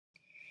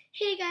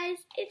Hey guys,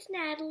 it's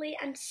Natalie.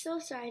 I'm so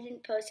sorry I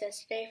didn't post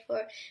yesterday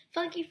for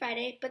Funky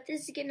Friday, but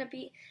this is gonna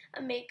be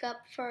a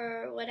makeup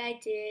for what I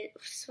did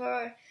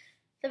for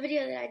the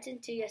video that I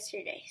didn't do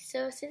yesterday.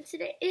 So since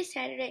today is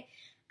Saturday,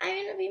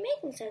 I'm gonna be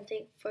making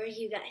something for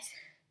you guys.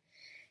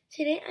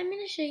 Today I'm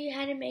gonna show you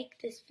how to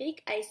make this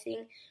fake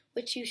icing,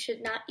 which you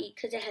should not eat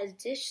because it has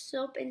dish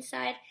soap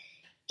inside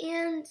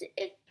and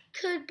it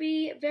could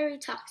be very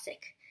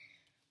toxic.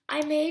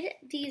 I made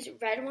these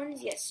red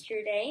ones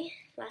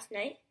last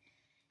night.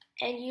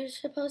 And you're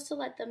supposed to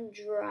let them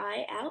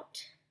dry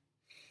out.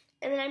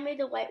 And then I made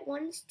the white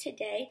ones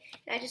today,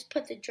 and I just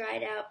put the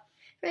dried out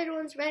red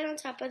ones right on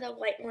top of the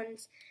white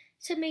ones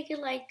to make it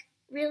like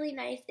really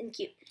nice and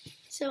cute.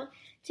 So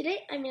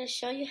today I'm going to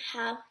show you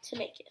how to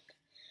make it.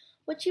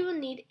 What you will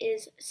need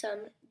is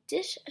some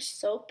dish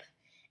soap.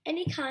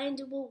 Any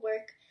kind will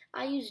work.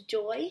 I use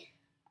Joy.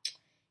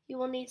 You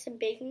will need some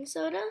baking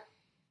soda.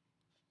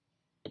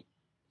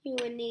 You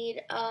will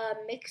need a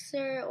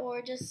mixer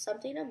or just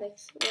something to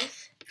mix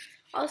with.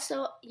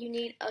 Also, you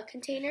need a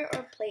container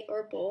or plate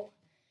or bowl.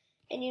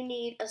 And you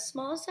need a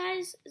small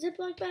size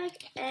Ziploc bag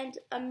and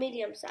a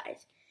medium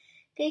size.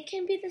 They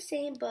can be the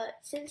same, but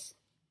since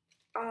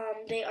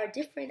they are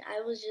different,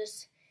 I was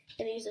just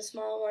going to use a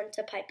small one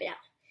to pipe it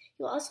out.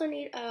 You also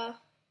need a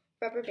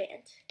rubber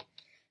band.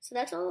 So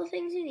that's all the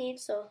things you need,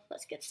 so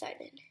let's get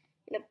started.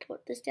 I'm going to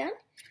put this down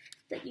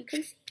so that you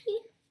can see.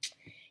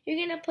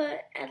 You're going to put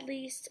at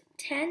least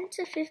 10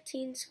 to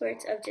 15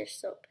 squirts of dish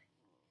soap.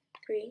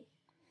 3,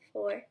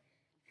 4,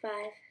 5,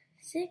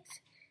 6,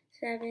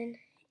 7,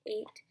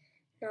 8,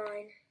 9,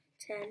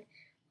 10,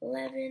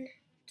 11,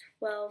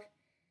 12,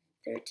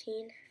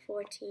 13,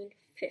 14,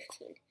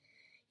 15.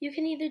 You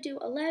can either do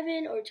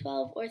 11 or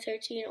 12 or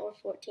 13 or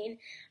 14.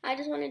 I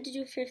just wanted to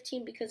do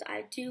 15 because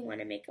I do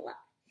want to make a lot.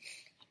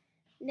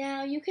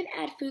 Now you can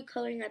add food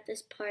coloring at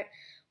this part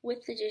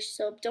with the dish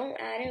soap. Don't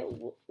add it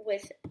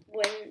with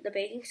when the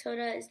baking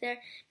soda is there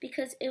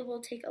because it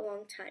will take a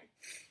long time.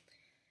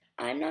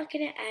 I'm not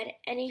going to add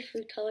any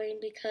food coloring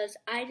because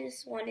I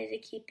just wanted to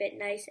keep it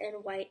nice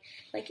and white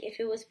like if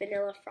it was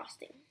vanilla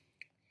frosting.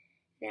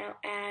 Now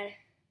add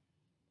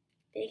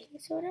baking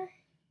soda.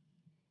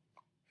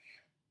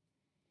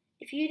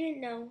 If you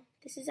didn't know,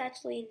 this is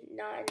actually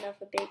not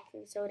enough of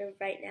baking soda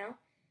right now.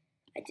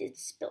 I did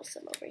spill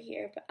some over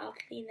here, but I'll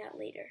clean that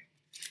later.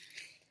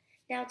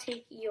 Now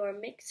take your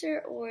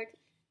mixer or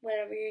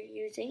whatever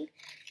you're using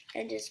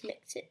and just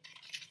mix it.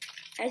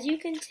 As you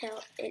can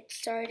tell, it's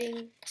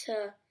starting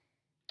to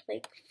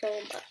like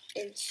foam up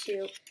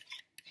into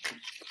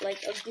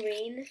like a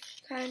green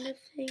kind of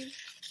thing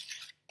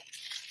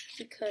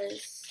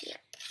because, yeah.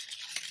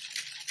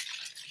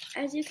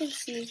 As you can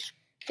see,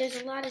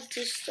 there's a lot of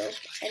dish soap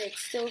and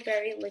it's still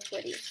very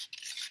liquidy.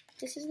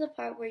 This is the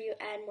part where you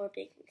add more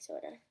baking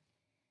soda.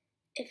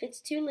 If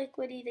it's too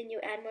liquidy, then you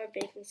add more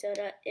baking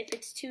soda. If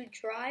it's too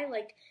dry,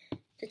 like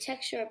the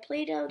texture of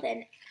Play-Doh,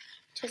 then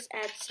just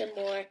add some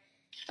more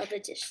of the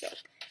dish soap.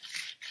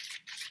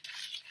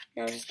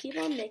 Now just keep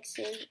on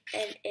mixing,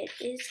 and it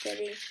is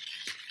getting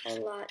a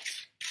lot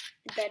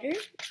better,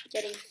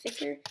 getting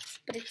thicker,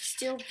 but it's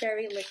still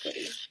very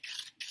liquidy.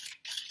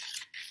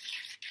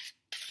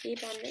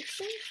 Keep on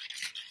mixing.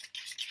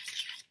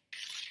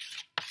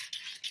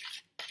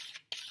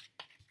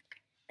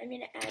 I'm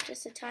going to add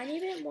just a tiny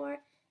bit more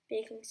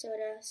baking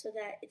soda so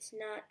that it's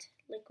not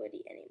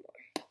liquidy anymore.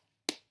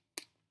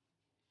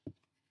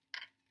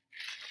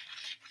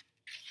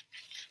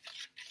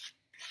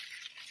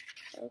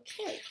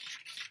 Okay,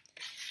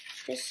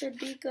 this should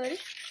be good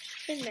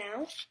for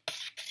now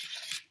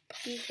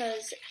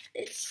because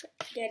it's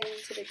getting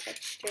to the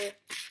texture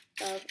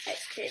of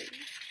ice cream.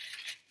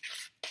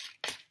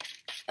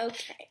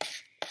 Okay,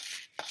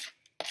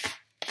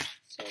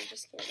 so I'm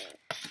just going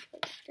to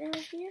put it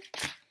down here.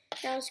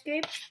 Now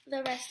scrape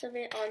the rest of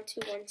it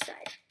onto one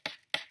side.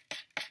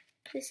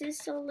 This is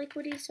so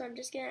liquidy, so I'm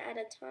just going to add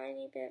a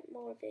tiny bit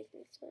more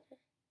baking soda.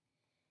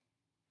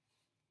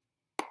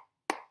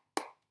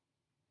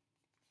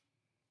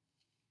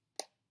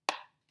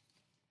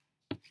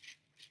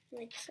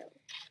 Like so.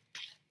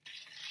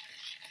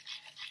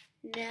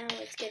 Now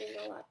it's getting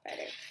a lot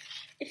better.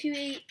 If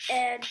you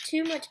add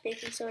too much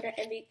baking soda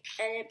and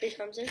it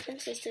becomes a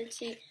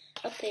consistency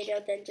of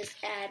Play-Doh, then just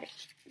add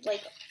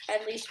like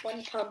at least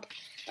 1 pump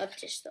of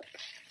dish soap.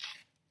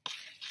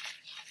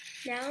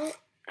 Now,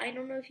 I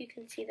don't know if you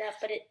can see that,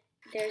 but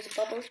there's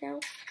bubbles now,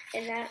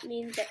 and that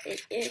means that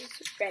it is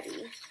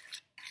ready.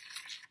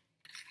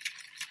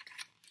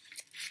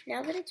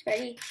 Now that it's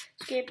ready,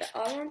 scrape it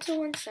all onto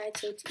one side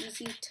so it's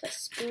easy to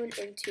spoon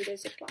into the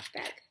Ziploc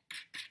bag.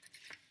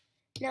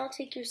 Now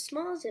take your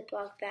small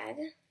Ziploc bag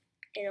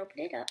and open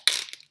it up,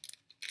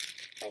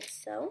 like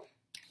so.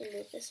 And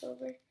move this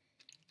over.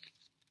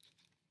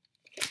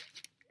 Okay.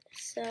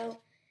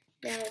 So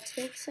now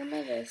take some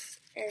of this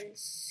and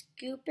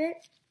scoop it.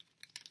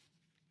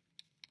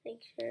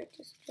 Make sure it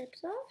just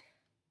drips off.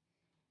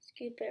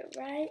 Scoop it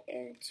right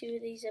into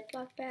the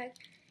Ziploc bag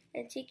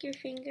and take your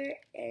finger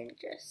and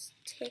just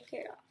take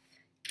it off.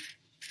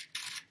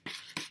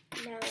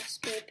 Now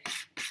scrape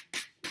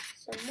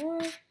some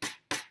more,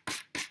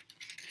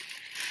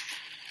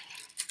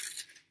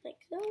 like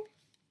so,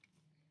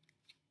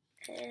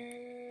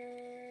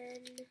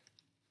 and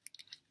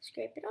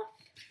scrape it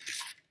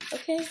off.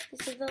 Okay,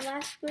 this is the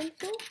last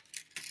spoonful.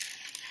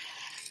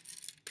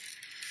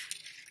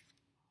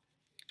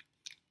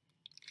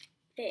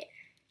 There,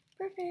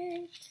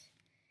 perfect.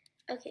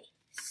 Okay,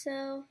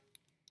 so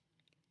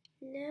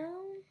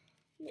now,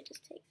 let me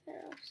just take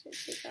that off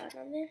since we got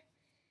on there.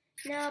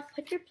 Now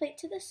put your plate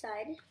to the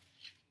side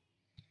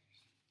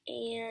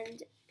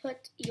and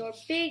put your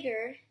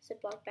bigger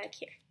Ziploc bag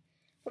here.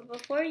 But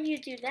before you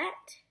do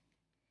that,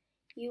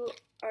 you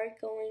are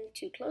going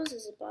to close the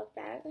Ziploc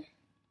bag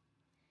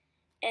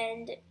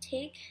and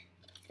take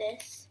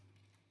this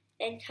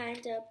and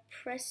kind of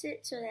press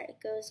it so that it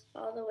goes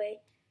all the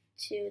way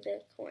to the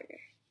corner.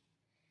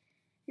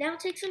 Now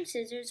take some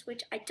scissors,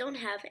 which I don't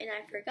have, and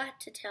I forgot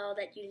to tell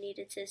that you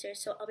needed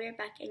scissors, so I'll be right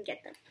back and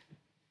get them.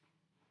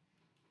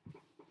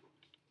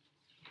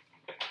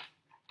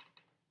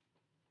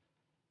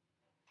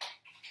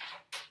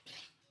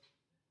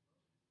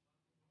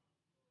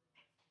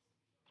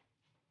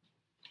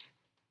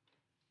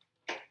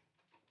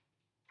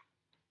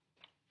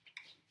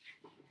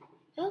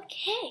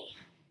 Okay,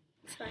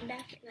 so I'm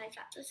back and I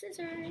got the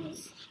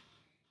scissors.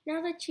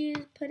 Now that you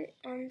put it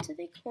onto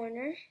the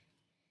corner,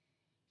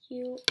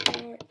 you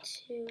want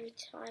to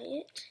tie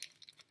it.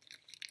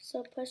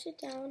 So push it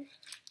down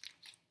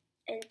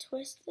and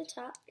twist the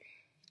top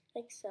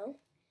like so.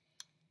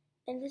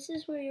 And this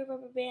is where your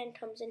rubber band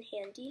comes in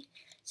handy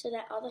so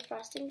that all the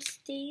frosting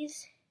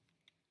stays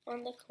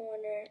on the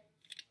corner,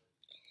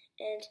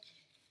 and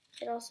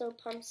it also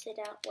pumps it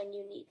out when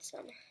you need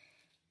some.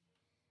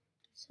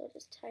 So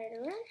just tie it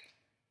around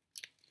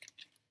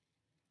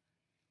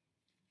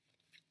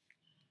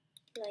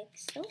like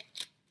so.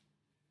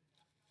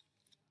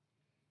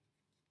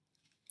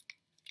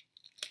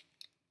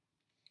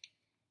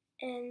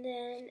 And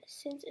then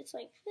since it's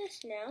like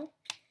this now,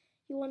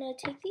 you want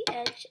to take the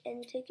edge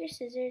and take your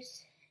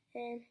scissors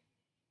and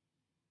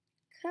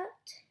cut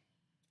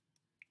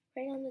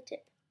right on the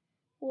tip.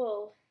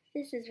 Whoa,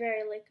 this is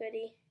very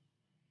liquidy.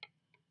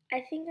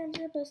 I think I'm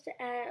supposed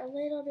to add a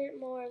little bit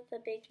more of the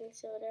baking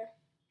soda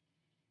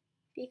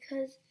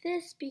because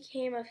this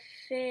became a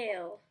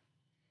fail.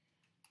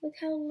 Look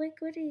how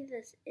liquidy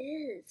this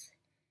is.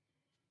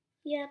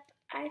 Yep,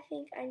 I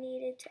think I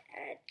needed to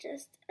add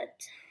just a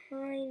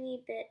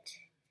tiny bit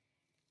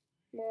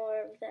more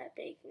of that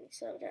baking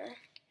soda.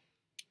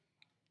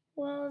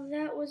 Well,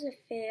 that was a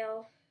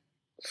fail.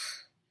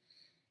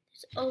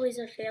 There's always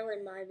a fail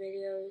in my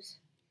videos.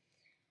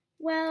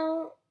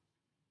 Well,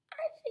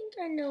 I think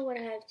I know what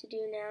I have to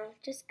do now.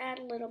 Just add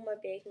a little more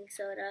baking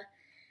soda.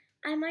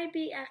 I might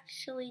be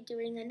actually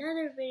doing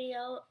another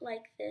video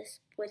like this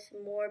with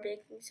more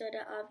baking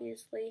soda,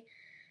 obviously.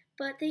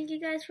 But thank you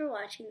guys for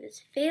watching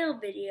this fail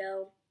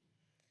video.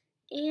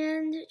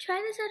 And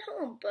try this at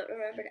home, but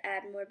remember to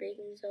add more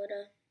baking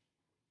soda.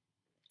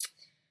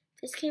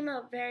 This came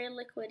out very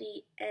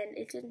liquidy and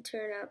it didn't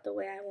turn out the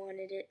way I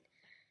wanted it.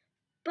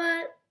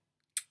 But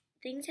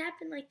things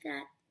happen like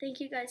that. Thank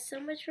you guys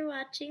so much for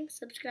watching.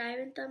 Subscribe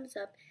and thumbs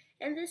up.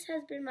 And this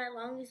has been my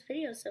longest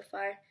video so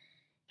far.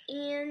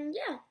 And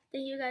yeah,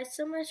 thank you guys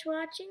so much for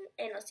watching,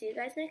 and I'll see you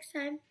guys next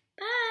time.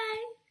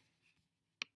 Bye!